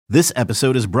This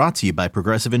episode is brought to you by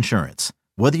Progressive Insurance.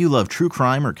 Whether you love true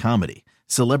crime or comedy,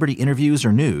 celebrity interviews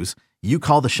or news, you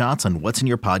call the shots on what's in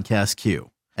your podcast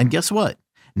queue. And guess what?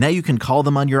 Now you can call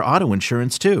them on your auto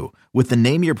insurance too with the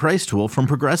Name Your Price tool from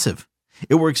Progressive.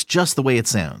 It works just the way it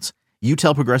sounds. You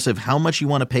tell Progressive how much you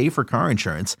want to pay for car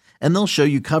insurance, and they'll show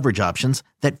you coverage options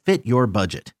that fit your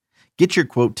budget. Get your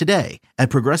quote today at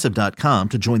Progressive.com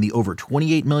to join the over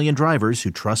 28 million drivers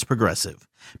who trust Progressive.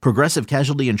 Progressive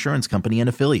Casualty Insurance Company and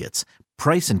Affiliates.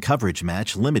 Price and coverage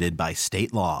match limited by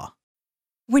state law.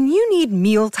 When you need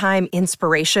mealtime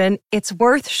inspiration, it's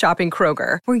worth shopping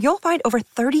Kroger, where you'll find over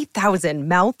 30,000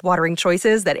 mouth-watering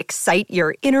choices that excite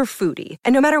your inner foodie.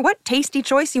 And no matter what tasty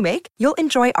choice you make, you'll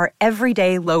enjoy our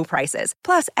everyday low prices,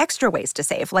 plus extra ways to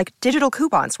save, like digital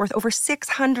coupons worth over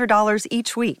 $600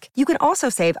 each week. You can also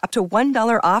save up to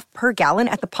 $1 off per gallon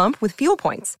at the pump with fuel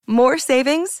points. More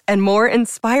savings and more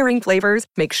inspiring flavors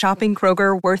make shopping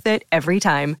Kroger worth it every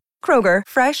time. Kroger,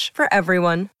 fresh for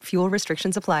everyone. Fuel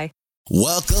restrictions apply.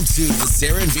 Welcome to the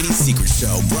Sarah and Vinny Secret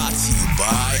Show, brought to you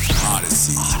by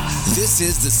Odyssey. This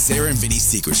is the Sarah and Vinny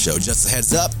Secret Show. Just a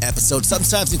heads up, episodes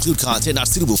sometimes include content not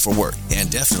suitable for work and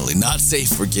definitely not safe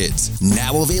for kids.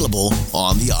 Now available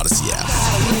on the Odyssey app.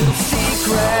 A little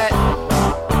secret,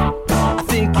 I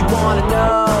think you want to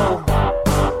know.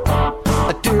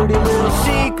 A dirty little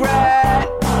secret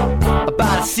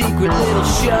about a secret little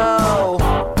show.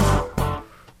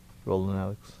 Rolling,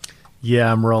 Alex?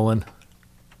 Yeah, I'm rolling.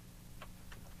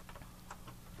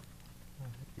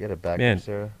 You got a backup, Man,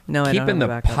 Sarah? No, I don't keeping have the a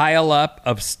backup. pile up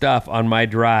of stuff on my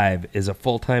drive is a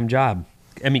full-time job.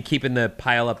 I mean, keeping the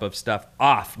pile up of stuff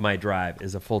off my drive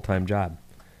is a full-time job.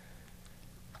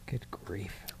 Good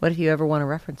grief. What if you ever want to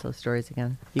reference those stories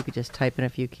again? You could just type in a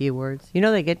few keywords. You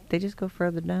know, they just go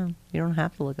further down. You don't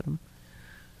have to look at them.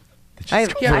 I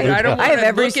have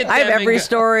every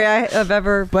story I have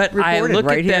ever But I reported look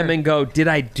right at them here. and go, did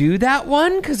I do that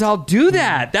one? Because I'll do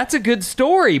that. That's a good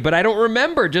story, but I don't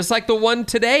remember. Just like the one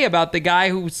today about the guy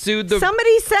who sued the...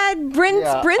 Somebody said, Bryn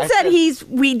said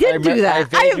we did do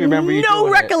that. I have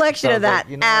no recollection of that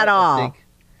at all.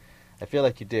 I feel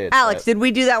like you did. Alex, did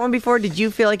we do that one before? Did you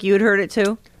feel like you had heard it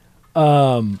too?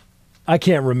 I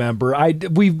can't remember.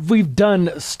 We've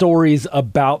done stories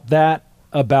about that,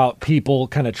 about people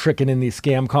kind of tricking in these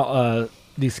scam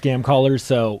callers.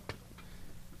 So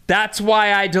That's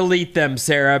why I delete them,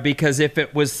 Sarah, because if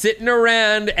it was sitting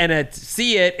around and I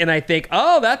see it and I think,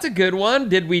 oh, that's a good one,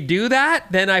 did we do that?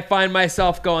 Then I find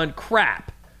myself going,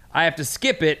 crap, I have to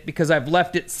skip it because I've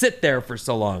left it sit there for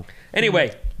so long.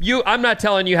 Anyway, I'm not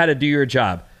telling you how to do your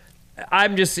job.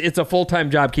 It's a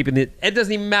full-time job keeping it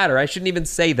doesn't even matter. I shouldn't even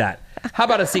say that. How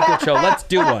about a secret show? Let's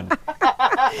do one.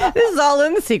 This is all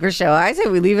in the secret show. I say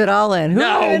we leave it all in. Who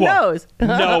even knows?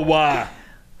 No.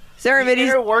 Sarah The Vinny's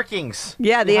inner workings.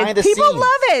 Yeah, behind the people scenes.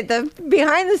 love it. The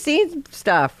behind the scenes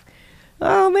stuff.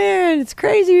 Oh man, it's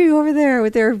crazy over there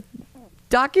with their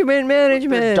document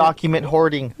management. The document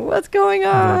hoarding. What's going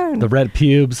on? the red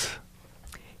pubes.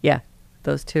 Yeah,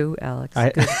 those two, Alex.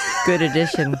 I- Good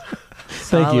addition.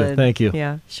 Thank you.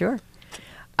 Yeah, sure.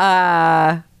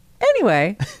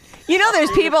 Anyway, you know,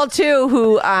 there's people too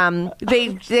who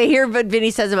they hear what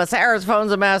Vinny says about Sarah's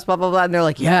phone's a mess, blah blah blah, and they're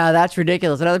like, yeah, that's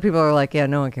ridiculous. And other people are like, yeah,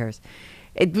 no one cares.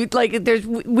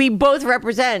 We both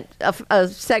represent a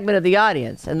segment of the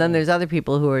audience, and then there's other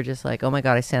people who are just like, oh my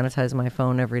god, I sanitize my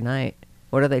phone every night.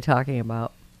 What are they talking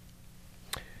about?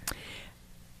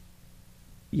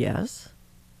 Yes.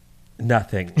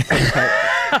 Nothing.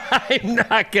 I'm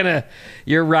not gonna.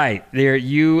 You're right.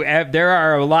 There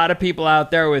are a lot of people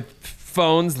out there with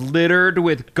phones littered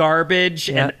with garbage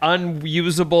and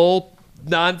unusable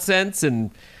nonsense,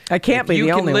 and I can't be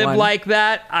the only one. You can live like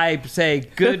that. I say,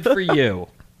 good for you.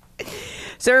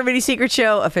 Sarah Vinny Secret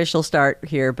Show, official start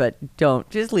here, but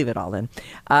just leave it all in.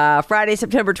 Friday,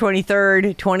 September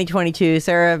 23rd, 2022.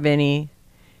 Sarah, Vinny,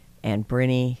 and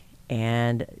Brinny,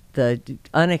 and the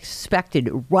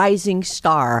unexpected rising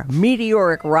star,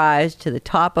 meteoric rise to the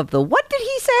top of the, what did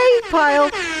he say, pile?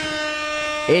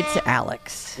 It's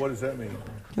Alex. What does that mean?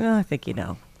 Well, I think you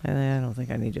know. I don't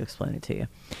think I need to explain it to you.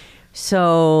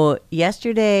 So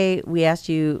yesterday we asked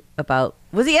you about,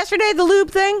 was it yesterday, the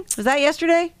lube thing? Was that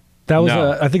yesterday? That was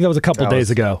I think that was a couple days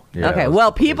ago. Yeah, okay,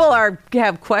 well, people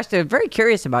have questions, very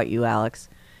curious about you, Alex.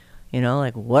 You know,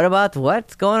 like,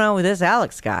 what's going on with this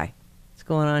Alex guy? What's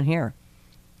going on here?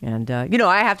 And,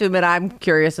 I have to admit, I'm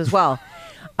curious as well.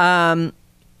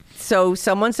 So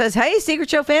someone says, hey, Secret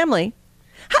Show family,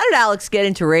 how did Alex get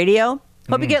into radio?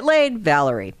 Hope you get laid,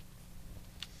 Valerie.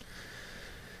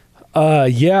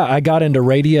 Yeah, I got into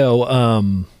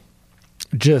radio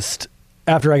just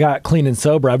after I got clean and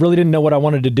sober, I really didn't know what I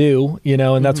wanted to do,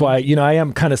 and that's why, I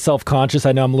am kind of self-conscious.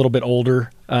 I know I'm a little bit older.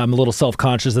 I'm a little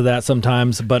self-conscious of that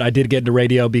sometimes, but I did get into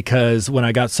radio because when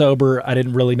I got sober, I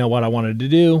didn't really know what I wanted to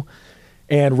do.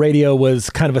 And radio was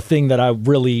kind of a thing that I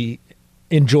really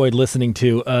enjoyed listening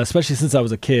to, especially since I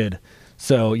was a kid.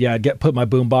 So yeah, I'd put my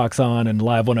boombox on and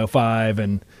Live 105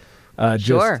 and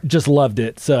just loved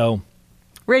it. So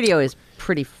radio is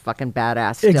pretty fucking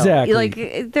badass still. Exactly.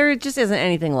 Like, there just isn't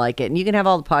anything like it. And you can have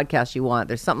all the podcasts you want.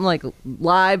 There's something like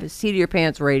live, seat of your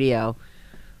pants radio.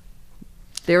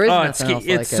 There is nothing else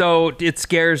like it. So it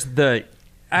scares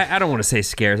I don't want to say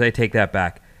scares. I take that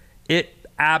back. It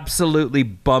absolutely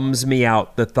bums me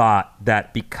out, the thought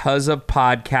that because of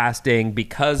podcasting,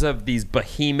 because of these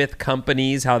behemoth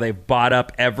companies, how they've bought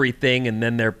up everything and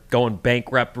then they're going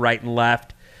bankrupt right and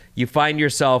left, you find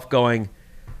yourself going,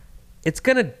 it's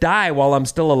going to die while I'm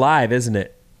still alive, isn't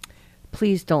it?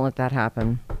 Please don't let that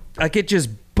happen. Like, it just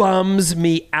bums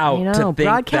me out to think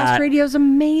broadcast radio is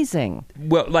amazing.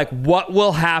 Well, like, what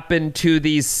will happen to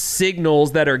these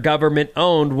signals that are government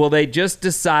owned? Will they just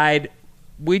decide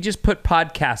we just put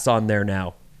podcasts on there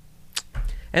now?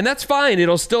 And that's fine.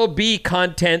 It'll still be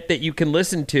content that you can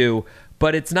listen to,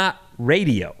 but it's not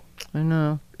radio. I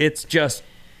know. It's just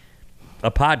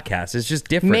a podcast. It's just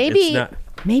different.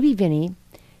 Maybe, Vinny,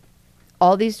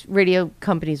 all these radio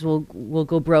companies will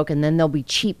go broke, and then there'll be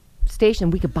cheap station.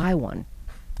 We could buy one.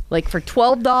 Like, for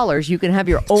 $12, you can have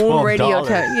your own radio.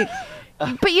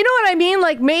 But you know what I mean?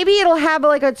 Like, maybe it'll have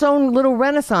like its own little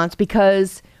renaissance,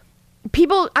 because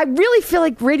I really feel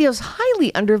like radio's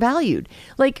highly undervalued.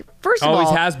 Like, first of all,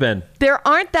 always has been. There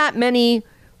aren't that many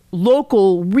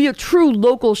true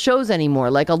local shows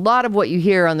anymore. Like, a lot of what you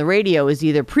hear on the radio is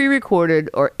either pre-recorded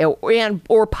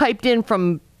or piped in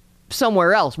from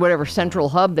somewhere else, whatever central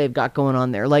hub they've got going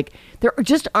on there. Like, there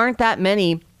just aren't that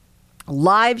many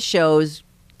live shows.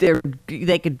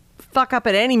 They could fuck up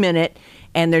at any minute,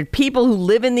 and there are people who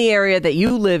live in the area that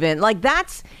you live in. Like,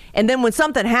 and then when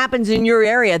something happens in your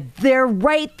area, they're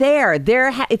right there.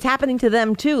 It's happening to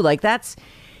them too. Like,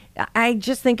 I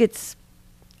just think it's,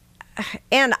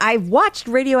 and I've watched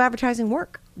radio advertising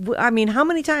work. I mean, how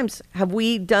many times have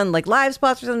we done like live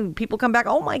spots or something? People come back,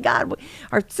 oh my God,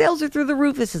 our sales are through the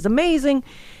roof. This is amazing.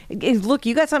 Look,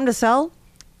 you got something to sell,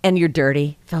 and you're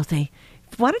dirty, filthy.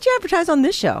 Why don't you advertise on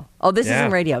this show? Oh, this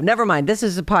isn't radio. Never mind. This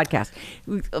is a podcast.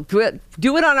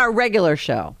 Do it on our regular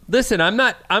show. Listen, I'm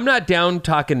not down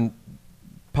talking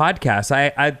podcasts.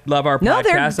 I love our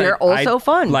podcasts. They're also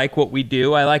fun. I like what we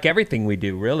do. I like everything we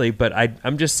do, really. But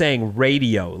I'm just saying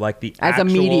radio, like the as actual a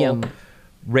medium.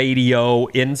 Radio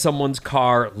in someone's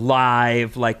car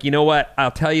live. Like, you know what?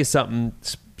 I'll tell you something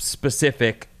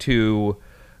specific to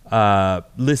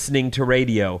listening to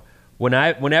radio.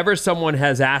 Whenever someone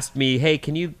has asked me, hey,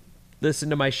 can you listen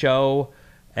to my show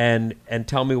and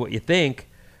tell me what you think?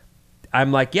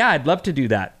 I'm like, yeah, I'd love to do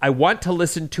that. I want to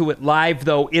listen to it live,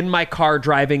 though, in my car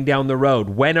driving down the road.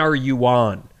 When are you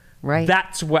on? Right.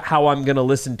 That's how I'm going to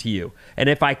listen to you. And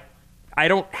if I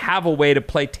don't have a way to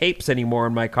play tapes anymore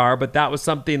in my car, but that was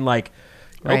something like,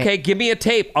 okay, give me a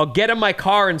tape. I'll get in my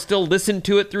car and still listen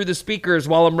to it through the speakers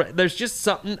while there's just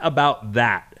something about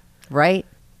that. Right.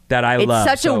 That I love.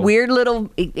 It's such a weird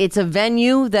little, it's a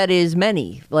venue that is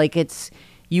many. Like,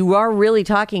 you are really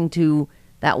talking to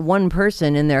that one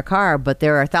person in their car, but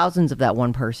there are thousands of that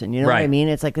one person. You know what I mean?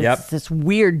 It's like this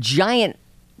weird giant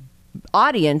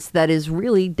audience that is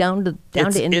really down to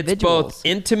individuals. It's both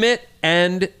intimate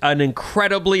and an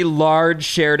incredibly large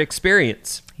shared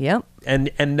experience. Yep. And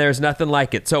there's nothing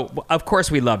like it. So, of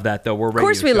course we love that, though. We're radio Of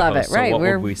course we love it, hosts, right. So what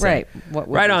would we say? Right.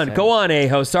 Right on. Go on,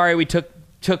 Aho. Sorry we took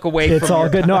away from It's all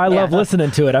good. No, I love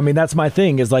listening to it. I mean, that's my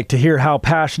thing, is like to hear how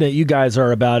passionate you guys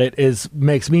are about it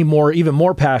makes me even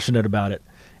more passionate about it.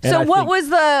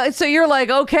 And so you're like,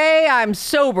 okay, I'm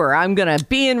sober. I'm going to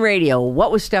be in radio.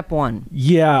 What was step one?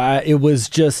 Yeah, it was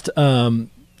just,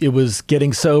 it was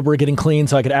getting sober, getting clean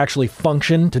so I could actually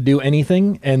function to do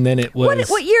anything. And then it was...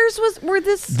 What years were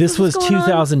this? This was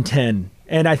 2010. On?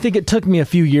 And I think it took me a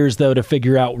few years, though, to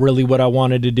figure out really what I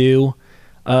wanted to do.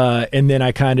 And then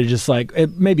I kind of just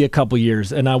maybe a couple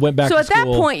years, and I went back to school. So at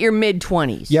that point, you're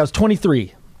mid-20s. Yeah, I was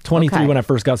 23 when I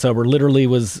first got sober. Literally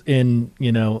was in,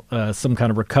 some kind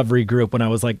of recovery group when I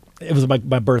was it was my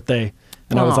birthday,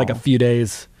 and I was like a few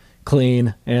days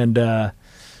clean. And so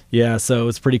it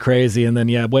was pretty crazy. And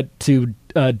then, went to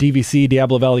DVC,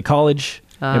 Diablo Valley College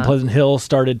in Pleasant Hill,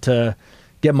 started to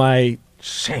get my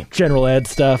general ed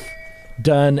stuff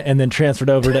done, and then transferred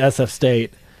over to SF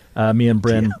State. Me and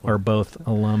Bryn are both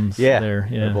alums there.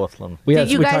 Yeah, we're both alums.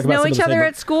 Did you guys know each other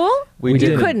at school? We You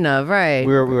didn't. couldn't have, right?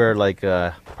 We were like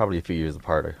probably a few years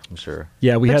apart, I'm sure.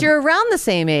 Yeah, But you're around the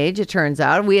same age, it turns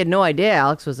out. We had no idea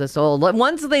Alex was this old.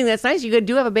 One thing that's nice, you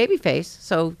do have a baby face.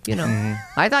 So,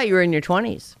 I thought you were in your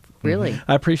 20s. Really?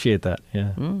 I appreciate that.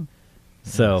 Yeah.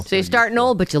 So you're starting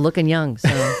old, but you're looking young.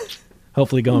 So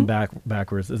hopefully going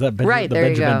backwards. Is that Right, the there you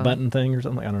Benjamin go. Button thing or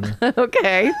something? I don't know.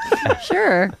 okay,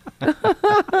 sure.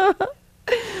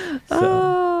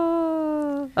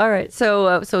 All right.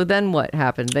 So then what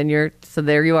happened? Then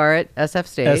there you are at SF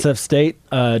State. SF State,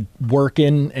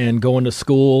 working and going to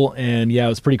school, and yeah, it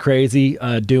was pretty crazy.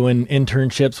 Doing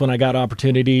internships when I got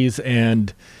opportunities,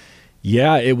 and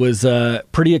yeah, it was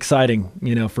pretty exciting,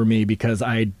 for me because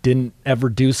I didn't ever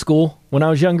do school when I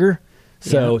was younger.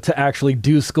 So to actually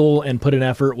do school and put in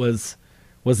effort was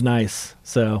nice.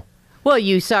 So. Well,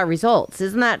 you saw results.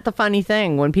 Isn't that the funny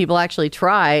thing? When people actually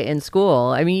try in school,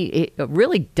 I mean, it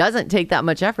really doesn't take that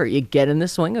much effort. You get in the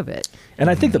swing of it. And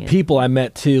I think the people I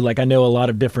met too, like I know a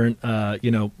lot of different, a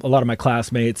lot of my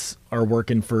classmates are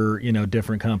working for,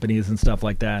 different companies and stuff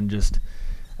like that. And just,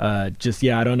 I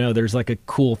don't know. There's like a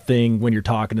cool thing when you're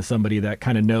talking to somebody that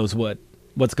kind of knows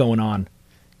what's going on,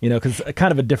 because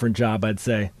kind of a different job, I'd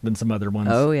say, than some other ones.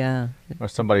 Oh, yeah. Or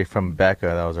somebody from Becca,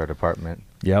 that was our department.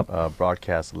 Yep.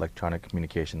 Broadcast, electronic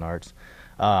communication arts.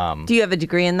 Do you have a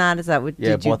degree in that? Is that what?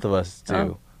 Yeah, both of us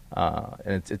do.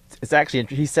 And it's actually,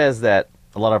 he says that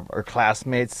a lot of our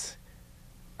classmates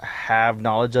have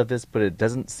knowledge of this, but it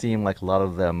doesn't seem like a lot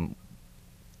of them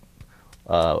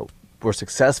were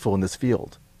successful in this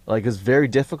field. Like, it's very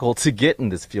difficult to get in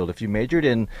this field. If you majored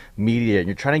in media and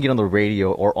you're trying to get on the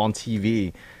radio or on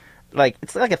TV, like,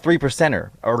 it's like a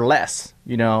 3%er or less,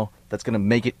 that's going to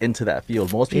make it into that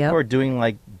field. Most people are doing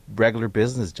like regular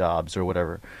business jobs or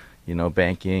whatever,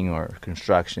 banking or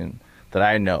construction that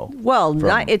I know. Well,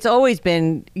 it's always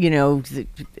been,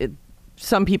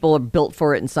 some people are built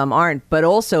for it and some aren't, but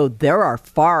also there are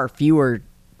far fewer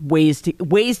ways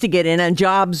to get in and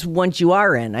jobs once you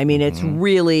are in. I mean, it's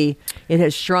really, it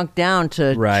has shrunk down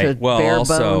to bare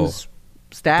bones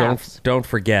staffs. Don't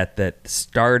forget that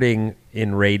starting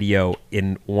in radio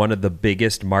in one of the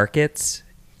biggest markets,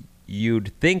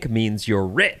 you'd think means you're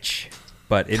rich,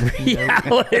 but in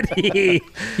reality,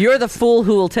 you're the fool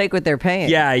who will take what they're paying.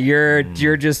 Yeah, you're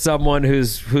just someone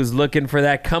who's looking for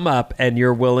that come up, and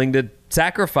you're willing to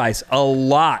sacrifice a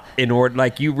lot in order.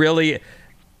 Like, you really,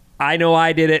 I know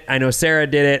I did it. I know Sarah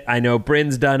did it. I know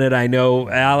Bryn's done it. I know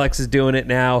Alex is doing it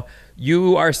now.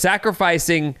 You are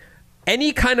sacrificing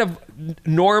any kind of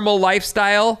normal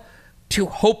lifestyle to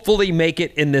hopefully make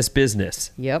it in this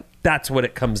business. Yep. That's what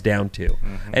it comes down to.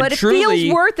 And but it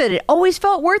feels worth it. It always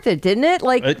felt worth it, didn't it?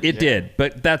 Like it did,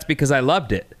 but that's because I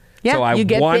loved it. Yeah, so I you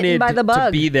get wanted bitten by the bug.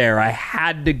 to be there. I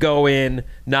had to go in,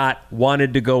 not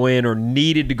wanted to go in or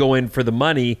needed to go in for the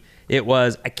money. It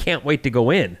was, I can't wait to go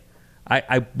in.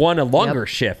 I want a longer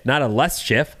shift, not a less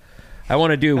shift. I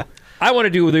want to do the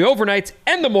overnights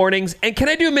and the mornings, and can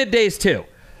I do middays too?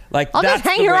 Like, I'll just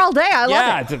hang here all day. I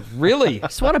love it. Yeah, really.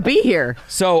 Just want to be here.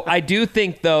 So I do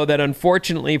think, though, that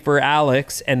unfortunately for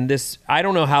Alex, and this, I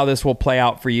don't know how this will play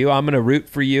out for you. I'm going to root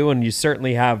for you, and you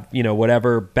certainly have,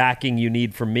 whatever backing you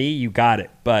need from me. You got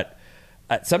it. But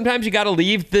sometimes you got to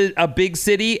leave a big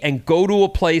city and go to a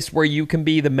place where you can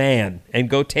be the man and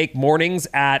go take mornings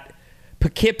at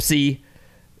Poughkeepsie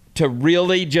to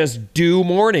really just do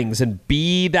mornings and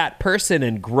be that person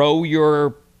and grow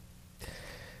your,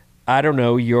 I don't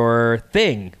know, your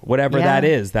thing, whatever that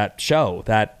is, that show,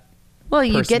 that Well,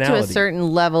 you get to a personality.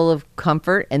 certain level of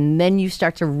comfort, and then you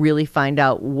start to really find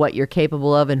out what you're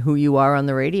capable of and who you are on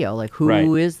the radio. Like,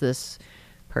 who is this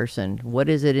person? What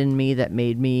is it in me that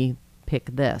made me pick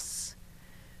this?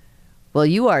 Well,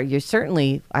 you're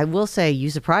certainly, I will say,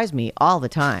 you surprise me all the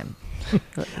time.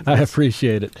 I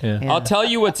appreciate it. Yeah. I'll tell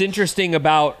you what's interesting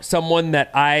about someone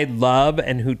that I love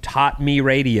and who taught me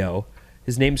radio.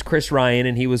 His name's Chris Ryan,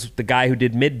 and he was the guy who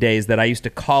did middays that I used to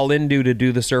call into to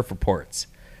do the surf reports.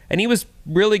 And he was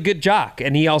really good jock,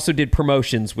 and he also did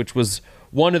promotions, which was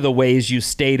one of the ways you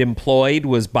stayed employed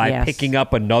was by picking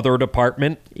up another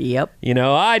department. Yep.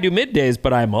 I do middays,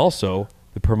 but I'm also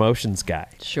the promotions guy.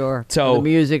 Sure. So the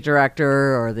music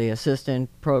director or the assistant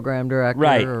program director.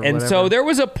 Right. Or And whatever. so there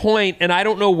was a point, and I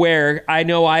don't know where. I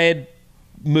know I had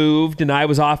moved, and I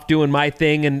was off doing my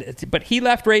thing, but he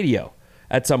left radio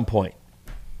at some point.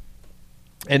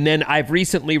 And then I've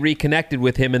recently reconnected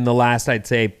with him in the last, I'd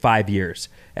say, 5 years.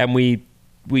 And we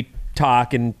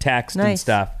talk and text and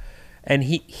stuff. And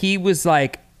he was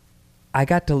like, I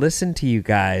got to listen to you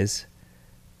guys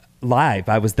live.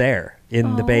 I was there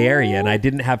in the Bay Area, and I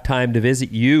didn't have time to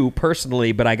visit you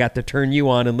personally, but I got to turn you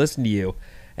on and listen to you.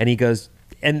 And he goes,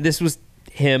 and this was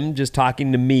him just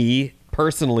talking to me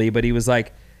personally, but he was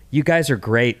like, you guys are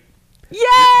great. Yay!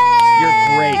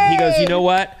 You're great. He goes, you know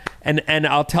what? And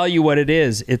I'll tell you what it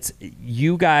is. It's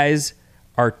you guys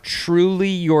are truly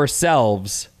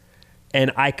yourselves,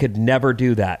 and I could never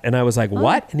do that. And I was like,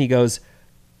 what? And he goes,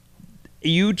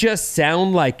 you just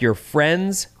sound like your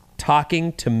friends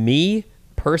talking to me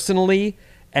personally,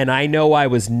 and I know I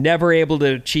was never able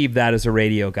to achieve that as a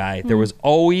radio guy. There was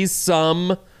always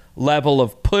some level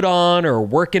of put on or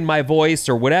work in my voice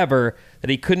or whatever that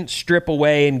he couldn't strip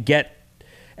away and get.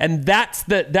 And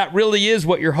that really is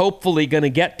what you're hopefully going to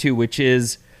get to, which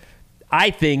is,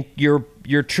 I think, your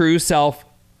true self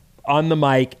on the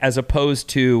mic as opposed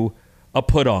to a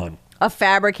put on. A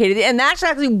fabricated, and that's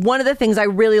actually one of the things I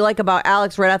really like about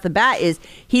Alex right off the bat is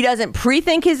he doesn't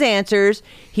pre-think his answers.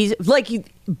 He's like,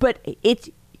 but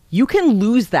you can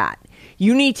lose that.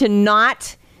 You need to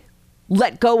not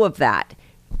let go of that.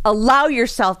 Allow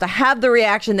yourself to have the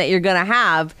reaction that you're going to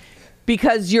have,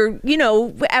 because you're,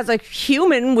 as a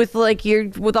human with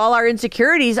with all our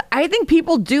insecurities, I think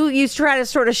people you try to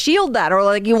sort of shield that, or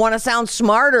like you want to sound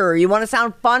smarter, or you want to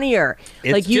sound funnier.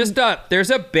 It's there's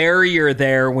a barrier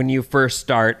there when you first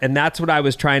start. And that's what I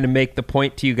was trying to make the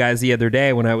point to you guys the other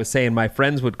day when I was saying my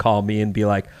friends would call me and be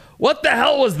like, what the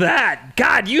hell was that?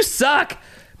 God, you suck.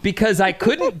 Because I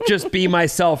couldn't just be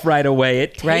myself right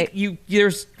away.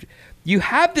 You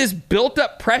have this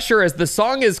built-up pressure as the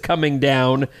song is coming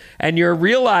down, and you're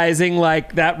realizing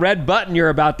like that red button you're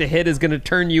about to hit is going to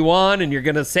turn you on, and you're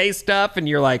going to say stuff, and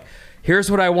you're like,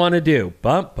 here's what I want to do.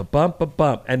 Bump, a bump, a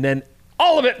bump. And then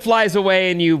all of it flies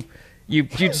away, and you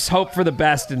just hope for the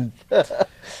best, and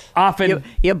often...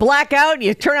 You black out,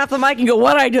 you turn off the mic and go,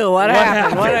 what'd I do? What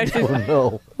happened?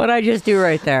 What'd I just do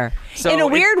right there? So in a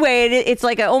weird way, it's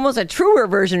like almost a truer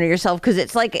version of yourself, because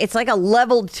it's like a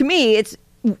level, to me, it's...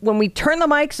 When we turn the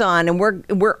mics on and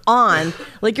we're on,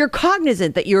 like you're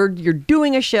cognizant that you're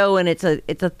doing a show, and it's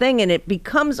a thing, and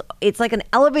it's like an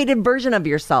elevated version of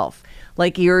yourself.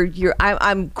 Like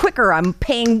I'm quicker. I'm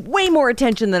paying way more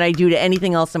attention than I do to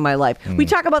anything else in my life. We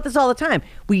talk about this all the time.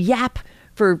 We yap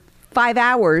for 5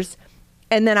 hours,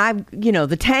 and then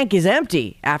the tank is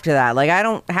empty after that. Like I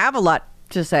don't have a lot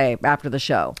to say after the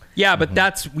show. Yeah,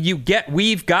 but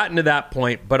we've gotten to that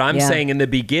point, but I'm saying in the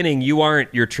beginning you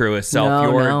aren't your truest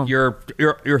self. You're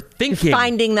thinking. You're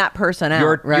finding that person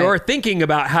out. You're thinking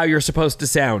about how you're supposed to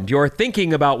sound. You're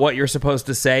thinking about what you're supposed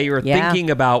to say. You're thinking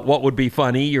about what would be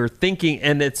funny. You're thinking,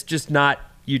 and you're just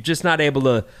not able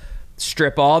to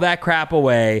strip all that crap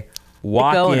away,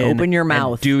 walk in, and open your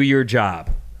mouth, and do your job.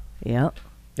 Yeah.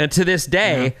 And to this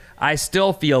day, I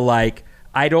still feel like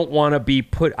I don't want to be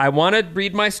I want to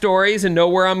read my stories and know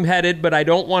where I'm headed, but I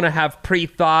don't want to have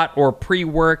pre-thought or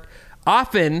pre-worked.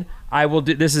 Often I will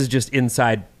do, this is just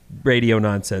inside radio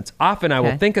nonsense. Often I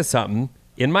will think of something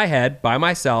in my head by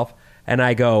myself, and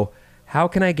I go, how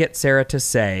can I get Sarah to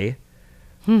say?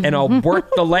 And I'll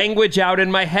work the language out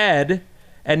in my head,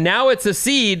 and now it's a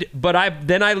seed, but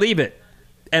then I leave it.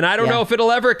 And I don't know if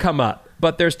it'll ever come up,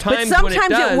 but there's times when it does.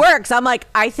 Sometimes it works. I'm like,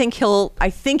 I think he'll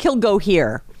go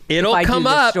here. It'll come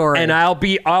up, and I'll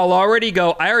already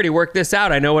go, I already worked this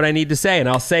out. I know what I need to say. And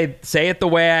I'll say it the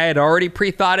way I had already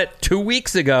pre-thought it 2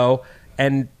 weeks ago.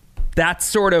 And that's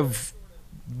sort of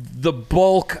the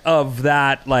bulk of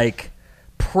that, like,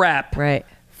 prep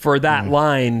for that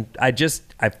line.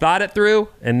 I've thought it through,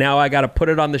 and now I got to put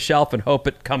it on the shelf and hope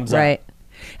it comes up.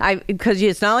 Because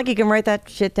it's not like you can write that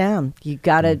shit down. You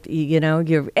gotta,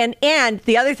 and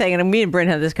the other thing, and me and Bryn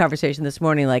had this conversation this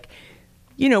morning, like,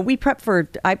 I prep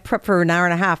for an hour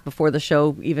and a half before the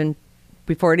show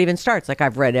before it even starts. Like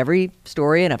I've read every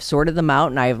story and I've sorted them out,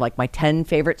 and I have like my 10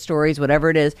 favorite stories, whatever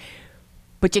it is.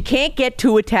 But you can't get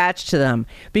too attached to them,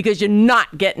 because you're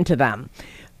not getting to them.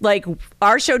 Like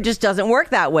our show just doesn't work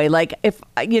that way. Like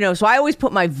so I always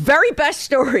put my very best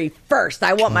story first.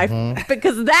 I want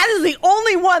because that is the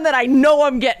only one that I know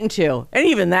I'm getting to. And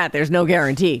even that, there's no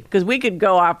guarantee, because we could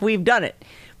go off. We've done it.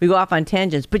 We go off on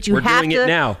tangents, but we're doing it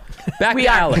now. Back to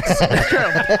Alex. True.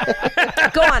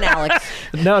 Go on, Alex.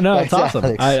 No, it's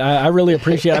awesome. I really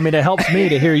appreciate it. I mean, it helps me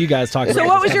to hear you guys talk about it. So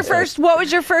what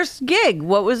was your first gig?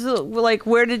 What was like,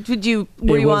 were you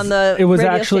on the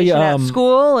radio station at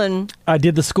school? And I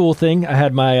did the school thing. I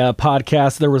had my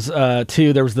podcast. There was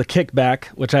two. There was the Kickback,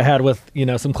 which I had with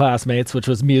some classmates, which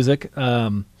was music.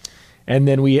 And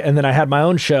then I had my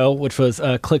own show, which was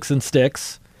Clicks and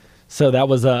Sticks. So that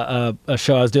was a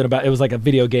show I was doing it was like a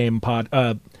video game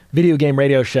video game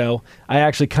radio show. I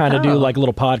actually kind of do like a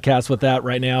little podcast with that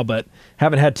right now, but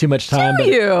haven't had too much time. Do but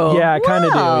you? Yeah, I kind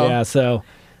of Wow. do. Yeah, so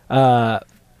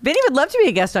Vinny would love to be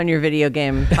a guest on your video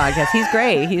game podcast. He's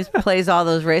great. He plays all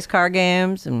those race car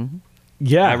games, and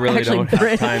yeah, I really don't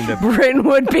have time to. Bryn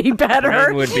would be better.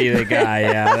 Bryn would be the guy.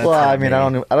 Yeah. that's Well, I not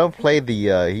mean, me. I don't play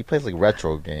the. He plays like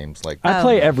retro games, like I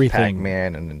play everything.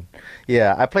 Pac-Man, and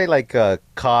yeah, I play like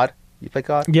COD. You play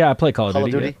COD? Yeah, I play Call of Call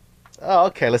of Duty. Duty. Oh,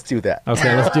 okay. Let's do that. Yeah.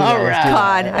 Okay, let's do that. Let's do that.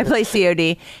 COD. I play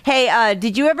COD. Hey,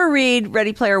 did you ever read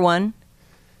Ready Player One?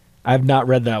 I've not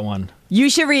read that one. You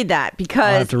should read that I'll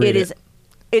because have to read it.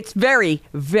 it's very,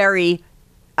 very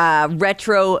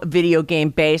retro video game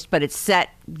based, but it's set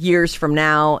years from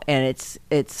now, and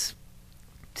it's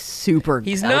super.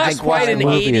 He's I not just quite watched an the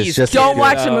movie. It's 80s. just- Don't kid,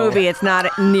 watch the though. movie. It's not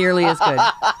nearly as good.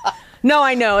 No,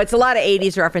 I know it's a lot of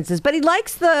 '80s references, but he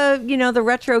likes the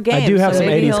retro games. I do have so some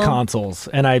maybe 80s he'll- consoles,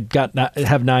 and I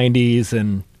have 90s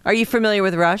and Are you familiar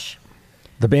with Rush?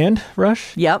 the band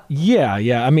Rush. Yep. Yeah.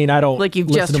 I mean, I don't Like you've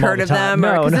listen just to them all heard the of time.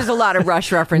 them? No, Because no. there's a lot of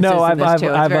Rush references No, in this I've too.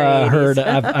 It's I've very 80s. heard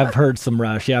I've heard some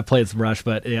Rush. Yeah, I've played some Rush,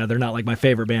 but yeah, they're not like my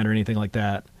favorite band or anything like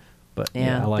that. But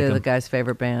Yeah, I like they're them. the guy's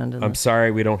favorite band. and- I'm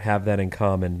sorry we don't have that in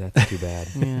common. That's too bad.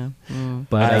 yeah.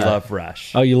 But I love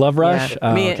Rush. Oh, you love Rush? Yeah,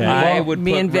 Oh, me- okay. I Well, would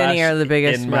me put and Vinny Rush are the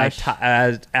biggest in my Rush.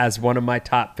 as one of my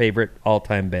top favorite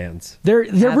all-time bands. They're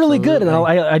really good, and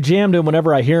Absolutely. I jam them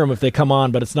whenever I hear them if they come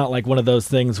on. But it's not like one of those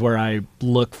things where I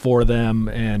look for them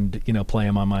and play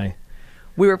them on my.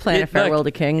 We were playing It- a Farewell look,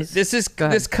 to Kings. This Go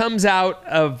ahead. comes out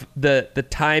of the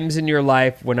times in your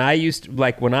life when I used to,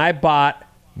 like when I bought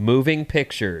moving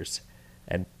pictures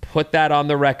and put that on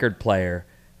the record player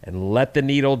and let the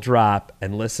needle drop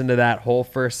and listen to that whole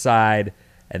first side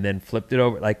and then flipped it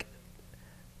over. Like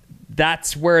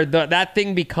that's where that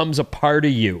thing becomes a part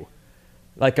of you.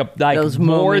 Like Those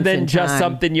more moments than in just time.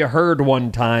 something you heard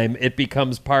one time. It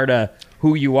becomes part of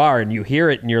who you are, and you hear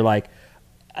it, and you're like,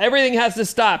 everything has to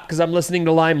stop because I'm listening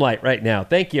to Limelight right now.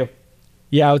 Thank you.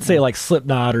 Yeah, I would say like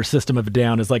Slipknot or System of a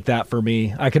Down is like that for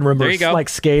me. I can remember There you go. like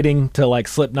skating to like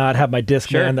Slipknot, have my Discman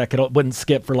Sure. that wouldn't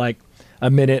skip for like a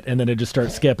minute, and then it just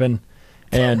starts skipping.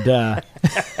 And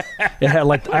it had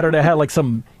like it had like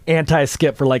some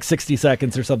anti-skip for like 60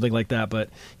 seconds or something like that. But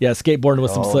yeah, skateboarding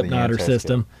with some Oh, the Slipknot or anti-skip.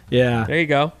 System. Yeah. There you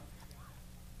go.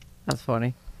 That's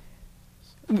funny.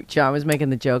 John was making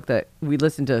the joke that we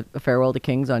listened to A Farewell to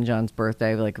Kings on John's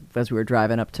birthday, like as we were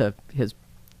driving up to his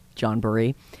John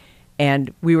Burry,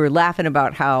 and we were laughing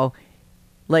about how,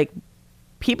 like,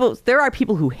 there are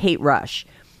people who hate Rush,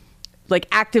 like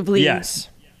actively Yes.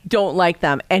 don't like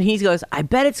them, and he goes, I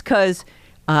bet it's because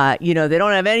they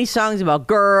don't have any songs about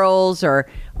girls or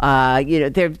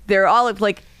they're all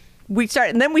like. We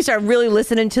started really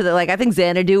listening to the, like, I think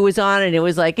Xanadu was on, and it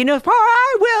was like, for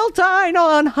I will dine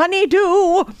on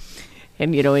honeydew.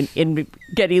 And, in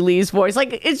Geddy Lee's voice,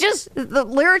 like, it's just, the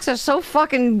lyrics are so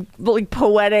fucking, like,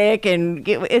 poetic, and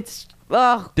it's,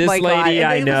 oh, This my God. lady And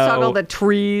I they sung all know- the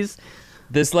trees.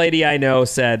 This lady I know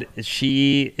said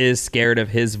she is scared of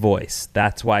his voice.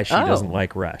 That's why she Oh. doesn't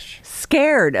like Rush.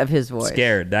 Scared of his voice.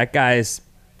 Scared. That guy's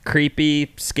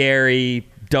creepy, scary,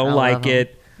 don't I like love him.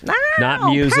 it. Not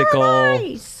No, musical.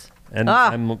 Paradise. And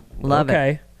Ah, I'm love it.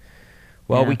 okay.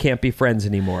 Well, Yeah. we can't be friends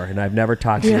anymore, and I've never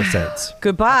talked to her since.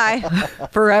 Goodbye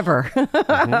forever.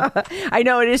 Mm-hmm. I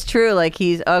know it is true. Like,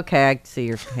 he's okay. I see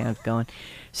your hands going.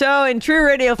 So, in true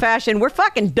radio fashion, we're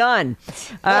fucking done.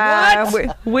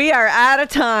 What? We are out of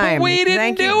time. But we didn't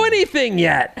Thank do you. anything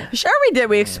yet. Sure, we did.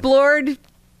 We explored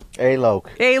Alok.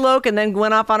 A-Loke and then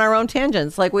went off on our own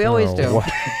tangents like we always do.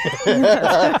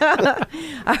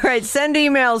 All right, send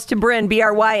emails to Bryn,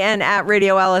 BRYN, at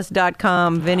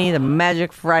radioalice.com. Vinny, the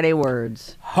magic Friday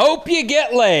words. Hope you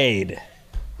get laid.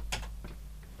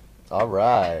 All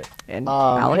right. And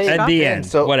hey, At the end.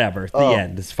 So- whatever. The oh.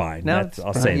 end is fine. No,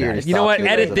 I'll say He that. already You know what? stopped.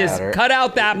 Edit It this. doesn't matter. Cut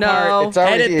out that No. part. It's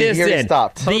already- Edit this he already in.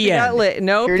 stopped. Hope you The got end. lit.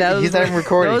 Nope. He's not even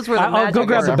recording. Those were the I'll go magic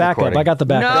grab the words. backup. recording. I got the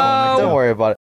backup. No. Don't worry about it.